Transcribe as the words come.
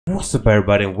What's up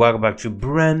everybody, and welcome back to a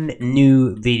brand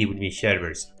new video with me,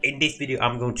 Shadowverse. In this video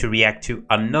I'm going to react to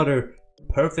another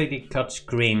perfectly cut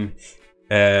scream,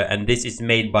 and this is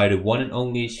made by the one and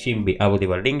only Shimpy. I will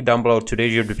leave a link down below to their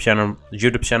YouTube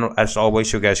channel as always,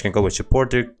 so you guys can go and support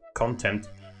their content.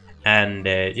 And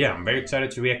yeah, I'm very excited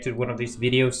to react to one of these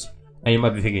videos. And you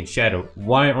might be thinking, Shadow,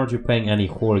 why aren't you playing any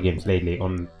horror games lately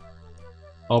on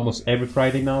almost every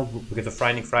Friday now because of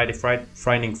Friday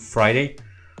Friday?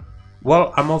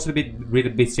 Well, I'm also really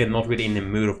busy and not really in the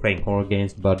mood of playing horror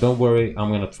games, but don't worry,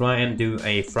 I'm gonna try and do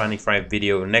a Friday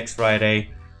video next Friday,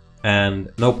 and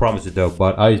no promises though,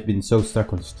 but I've been so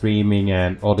stuck on streaming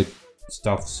and all the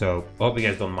stuff, so I hope you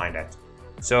guys don't mind that.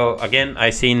 So again, I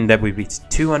seen that we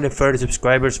reached 230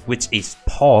 subscribers, which is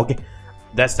POG.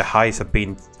 That's the highest I've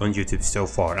been on YouTube so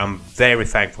far. I'm very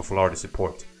thankful for all the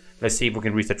support. Let's see if we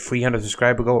can reach that 300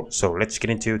 subscriber goal, so let's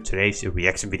get into today's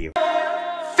reaction video.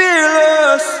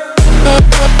 Fearless!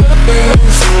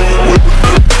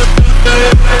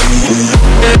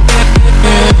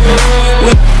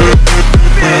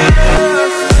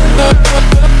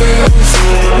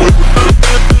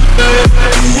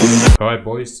 Alright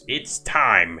boys, it's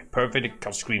time! Perfect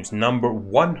Cut Screams number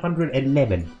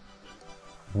 111.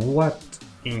 What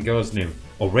in God's name?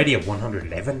 Already at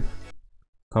 111?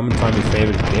 Comment time your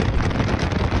favorite clip.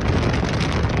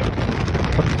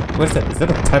 What's that? Is that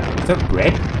a type? Is that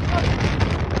bread? Is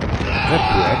that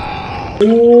bread?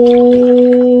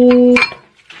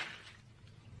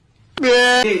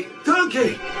 Hey,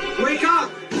 donkey! Wake up!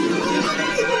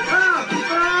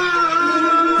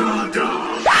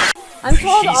 I'm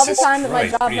told all the time that my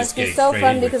job must be so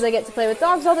fun because I get to play with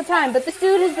dogs all the time, but this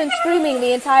dude has been screaming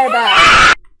the entire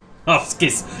battle.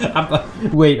 Huskies!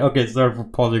 Wait, okay, sorry for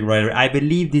pausing right away. I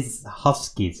believe this is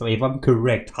husky, so if I'm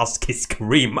correct, huskies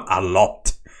scream a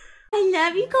lot. I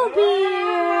love you, Kobe.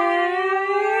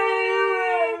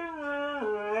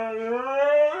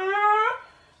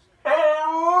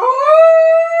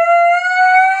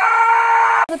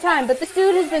 All the time, but this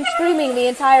dude has been screaming the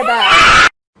entire battle.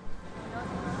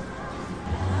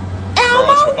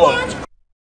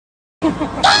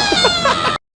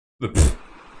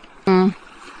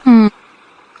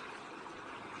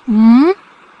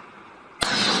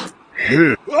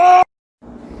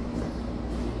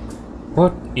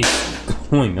 What is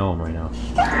going on right now?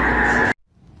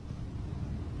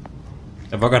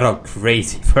 I forgot how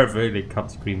crazy perfectly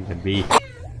cut scream can be.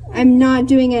 I'm not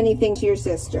doing anything to your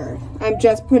sister. I'm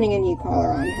just putting a new collar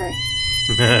on her.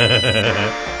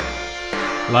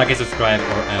 Like and subscribe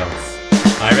or else.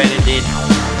 I already did.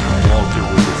 Walter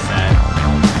would be sad.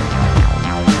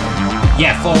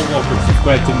 Yeah, follow Walter,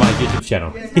 subscribe to my YouTube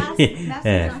channel.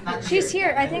 She's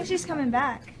here. I think she's coming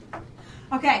back.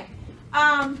 Okay.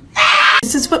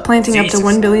 This is what planting up to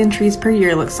 1 billion trees per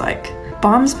year looks like.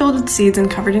 Bombs filled with seeds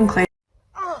and covered in clay.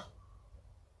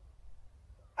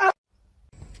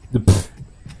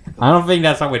 I don't think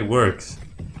that's how it works.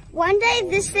 One day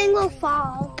this thing will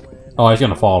fall. Oh, it's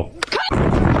gonna fall.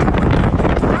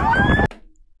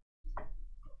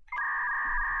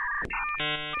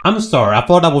 I'm sorry, I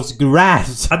thought that was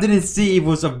grass. I didn't see it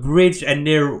was a bridge and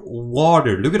near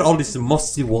water. Look at all this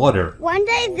mossy water. One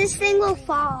day this thing will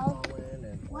fall.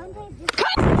 One day this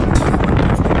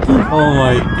Oh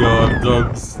my god,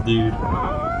 dogs, dude.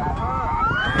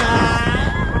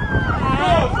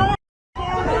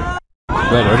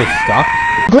 Wait, are they stuck?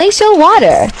 Glacial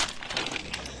water.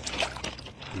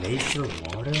 Glacial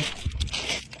water?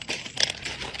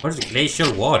 What is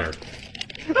glacial water?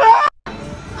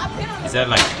 Is that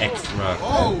like extra?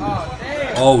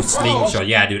 Oh, slingshot.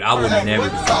 Yeah, dude, I would never do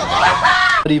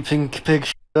that. How do you pick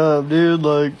up, dude?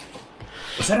 Like,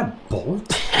 Was that a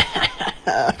bolt?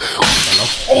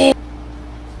 Hello?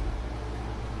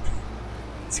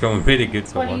 It's going pretty good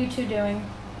so far. What are you two doing?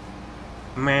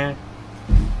 Man.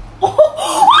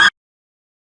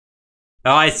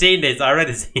 Oh, I seen this. I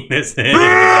already seen this.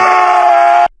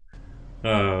 Oh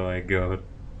my god.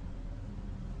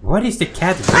 What is the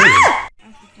cat doing?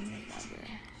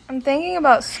 I'm thinking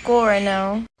about school right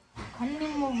now.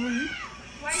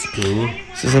 School?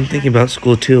 Says I'm thinking about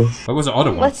school too. What was the other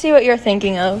one? Let's see what you're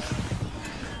thinking of.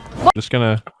 We're just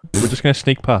gonna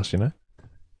sneak past, you know?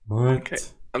 What? Okay.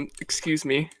 Excuse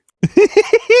me.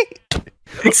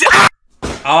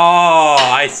 Oh,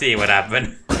 I see what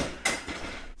happened.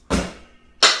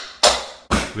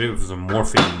 Maybe it was a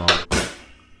morphine mode.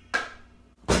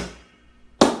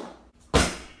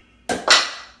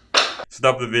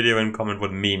 Stop the video and comment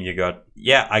what meme you got.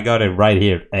 Yeah, I got it right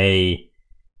here. A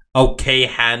okay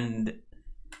hand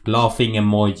laughing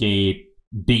emoji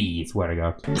B is what I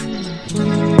got.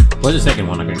 What's the second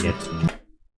one I can get?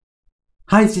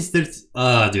 Hi sisters.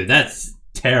 Dude, that's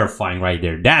terrifying right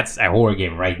there. That's a horror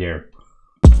game right there.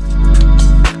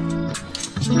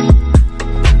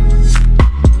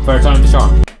 First time the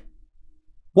charm.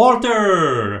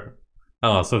 Walter!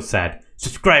 Oh, so sad.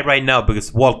 Subscribe right now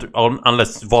because Walter,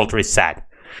 unless Walter is sad.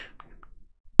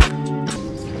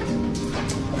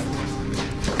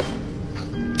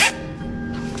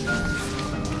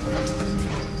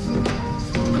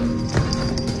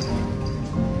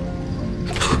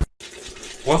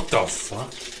 What the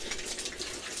fuck?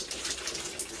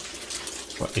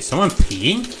 What, is someone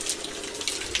peeing?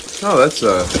 Oh, that's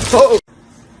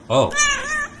Oh.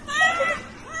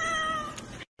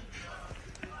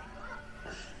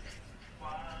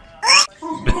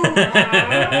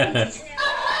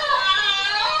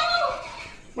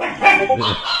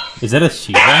 Is that a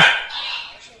Shiba?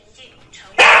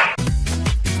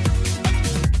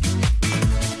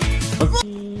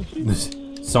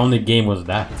 What Sonic game was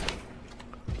that?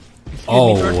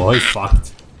 Oh, he's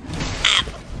fucked.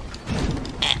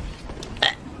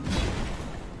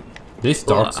 This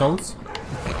Dark Souls?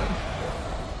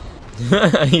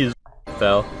 He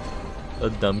fell. A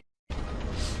dumb.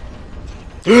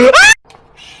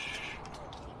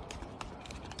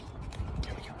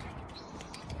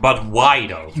 But why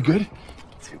though? You good?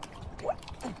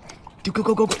 Dude, go,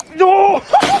 go, go, go. No!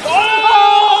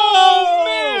 Oh,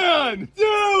 man!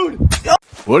 Dude!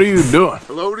 What are you doing?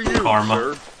 Hello to you, Karma.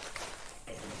 sir.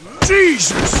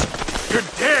 Jesus! You're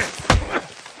dead!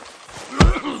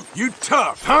 You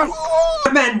tough, huh?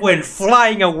 The man went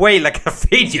flying away like a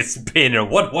fidget spinner.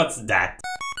 What's that?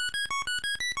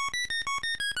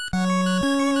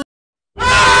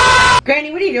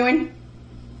 Granny, what are you doing?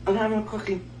 I'm having a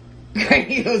cookie.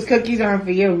 Granny, those cookies aren't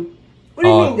for you. What do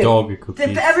you mean? Dog They're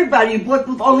cookies. for everybody, but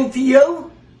only for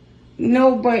you?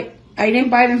 No, but I didn't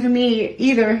buy them for me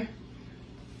either.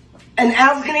 And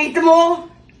Al's gonna eat them all?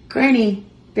 Granny,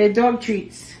 they're dog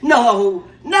treats. No,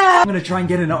 no! I'm gonna try and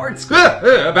get into art school.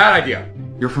 A bad idea.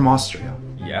 You're from Austria.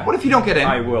 Yeah. What if you don't get in?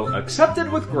 I will accept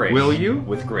it with grace. Will you?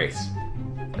 With grace.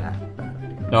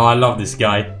 Oh, I love this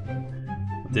guy.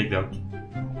 TikTok.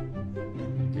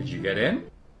 Did you get in?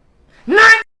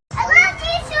 I love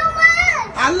you so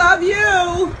much! I love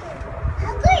you!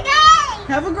 Have a great day!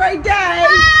 Have a great day!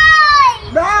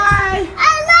 Bye! Bye!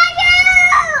 I love you!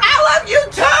 I love you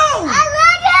too! I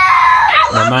love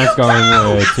you! My man's going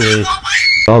to...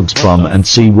 Dog's bum and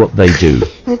see what they do.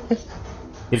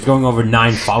 He's going over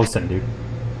 9,000, dude.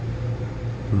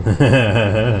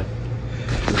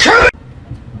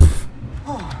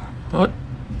 What?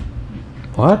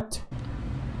 What?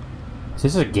 Is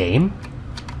this a game?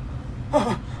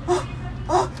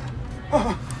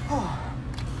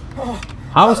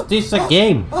 How is this a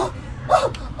game?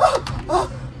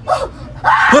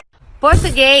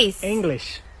 Português.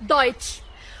 English. Deutsch.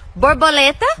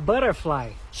 Borboleta.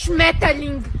 Butterfly.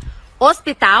 Schmetterling.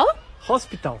 Hospital.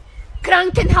 Hospital.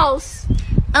 Krankenhaus.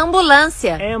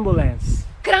 Ambulância. Ambulance.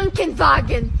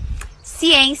 Krankenwagen.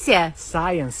 Ciência.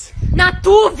 Science.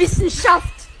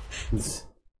 Naturwissenschaft.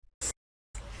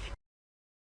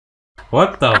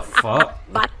 What the fuck?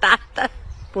 Batata.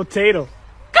 Potato.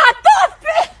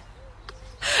 Kartoffel.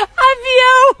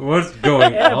 Avião. What's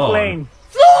going Airplane.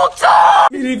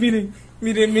 Flugzeug. Miren.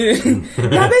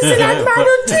 Lávese las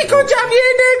manos, chicos, ya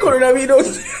viene el coronavirus.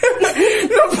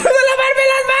 No puedo lavarme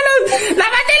las manos.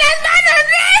 ¡Lávate las manos,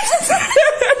 Rex!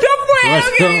 No puedo. What's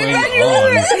going on?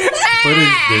 What is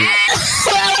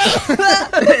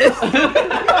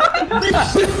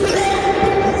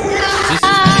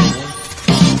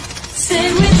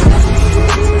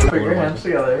Put your hands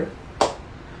together.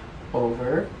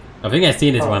 Over. I think I've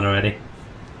seen this one already.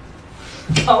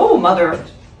 Oh, mother.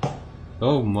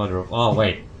 Oh, mother of... Oh,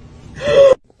 wait.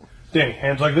 Danny,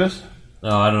 hands like this.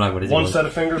 Oh, I don't like what it is. One set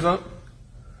of fingers up.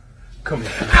 Come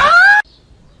here.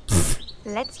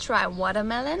 Let's try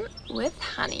watermelon with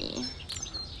honey.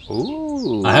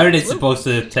 Ooh. I heard it's supposed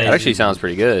to taste... That actually sounds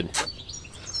pretty good.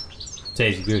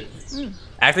 Tastes good.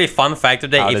 Actually, fun fact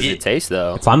today. How if does you, it taste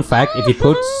though? Fun fact, if you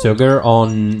put sugar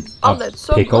on a that's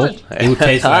so pickle, good. it would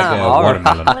taste like a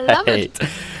watermelon. I love it.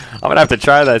 I'm gonna have to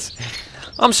try this.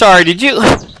 I'm sorry, did you...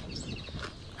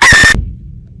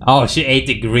 Oh, she ate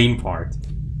the green part.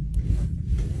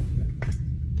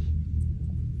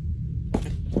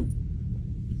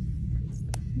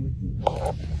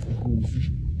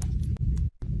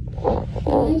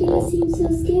 Why do you seem so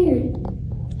scared?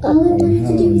 All I wanted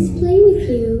to do is play with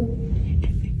you.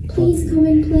 Please come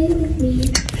and play with me.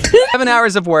 7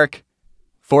 hours of work,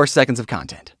 4 seconds of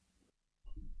content.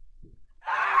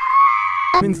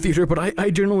 I'm in theater, but I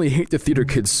generally hate the theater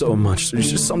kids so much. There's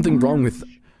just something wrong with...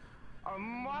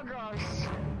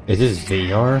 Is this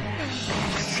VR?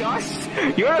 sus?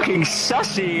 You're looking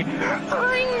sussy.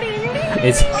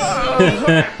 It's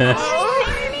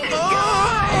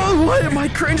Why am I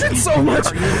cringing so much?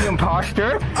 Are you the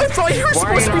imposter? I thought you were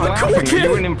supposed to be the cool kid. Are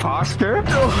you an imposter?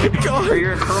 Oh, God. Are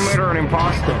you a crewmate or an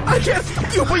imposter? I can't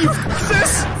fuck you, but you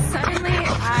this. Suddenly,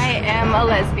 I am a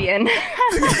lesbian.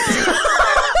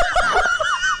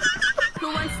 Who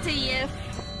wants to yiff?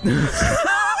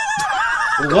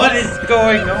 what is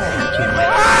going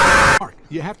on?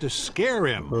 You have to scare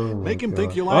him. Make him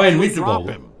think you'll Oh, actually Invisible. drop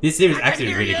him. This series is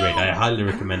actually really great. I highly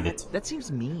recommend it. That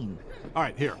seems mean. All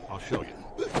right, here, I'll show you.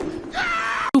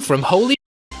 From Holy,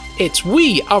 it's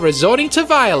We Are Resorting to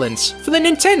Violence for the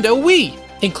Nintendo Wii.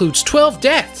 Includes 12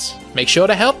 deaths. Make sure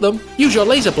to help them. Use your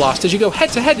laser blast as you go head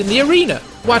to head in the arena.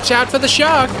 Watch out for the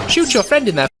shark. Shoot your friend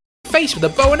in the face with a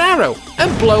bow and arrow.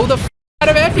 And blow the out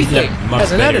of everything.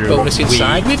 As an added bonus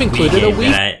inside, we've included a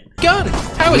Wii gun.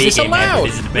 How is this allowed?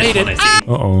 Rated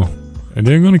Uh-oh. And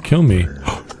they're gonna kill me.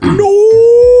 No!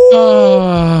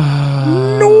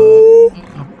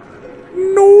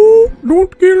 No!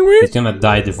 Don't kill me! He's gonna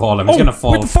die to fall. He's gonna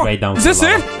fall straight down. Is this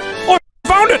it? Oh, I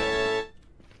found it!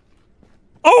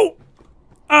 Oh!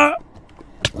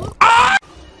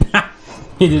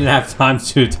 He didn't have time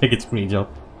to take a screenshot.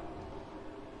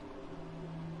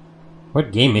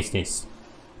 What game is this?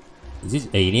 Is this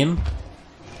Alien?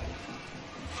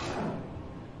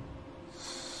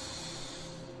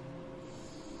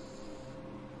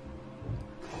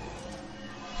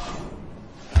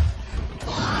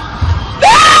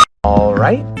 All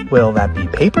right. Will that be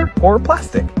paper or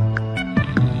plastic?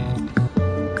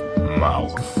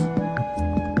 Mouth.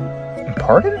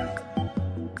 Pardon?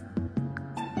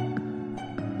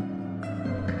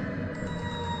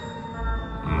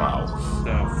 Mouth.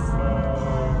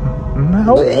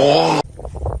 No.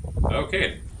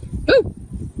 Okay.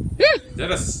 Is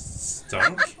that a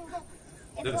skunk? Is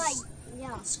that a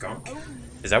skunk?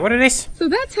 Is that what it is? So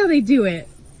that's how they do it.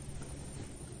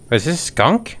 Is this a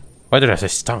skunk? Why did I say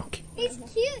skunk? It's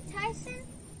cute, Tyson.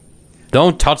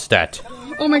 Don't touch that.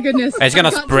 Oh my goodness. It's gonna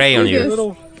I've got spray to on see you.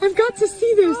 this. I've got to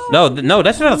see this. No, no,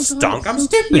 that's not a skunk. I'm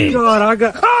stupid. God, I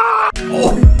got.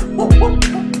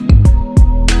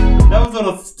 That was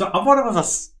not a skunk. I thought it was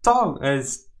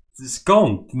a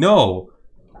skunk. No.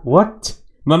 What?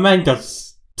 My man got.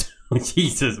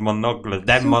 Jesus, monoculus.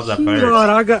 That motherfucker. God,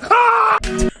 I got.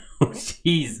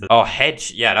 Jesus. Oh, head.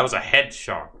 Yeah, that was a head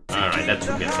shot. Alright, that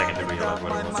took me a second to realize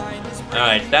what it was.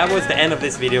 Alright, that was the end of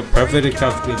this video. Perfectly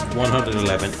Cut Screen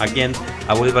 111. Again,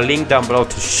 I will leave a link down below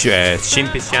to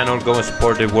Shimpy's channel. Go and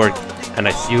support their work. And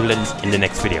I see you in the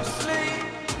next video.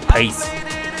 Peace.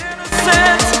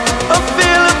 A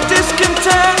feel of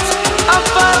discontent. I'm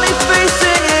finally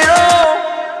facing it all.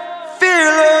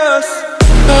 Fearless.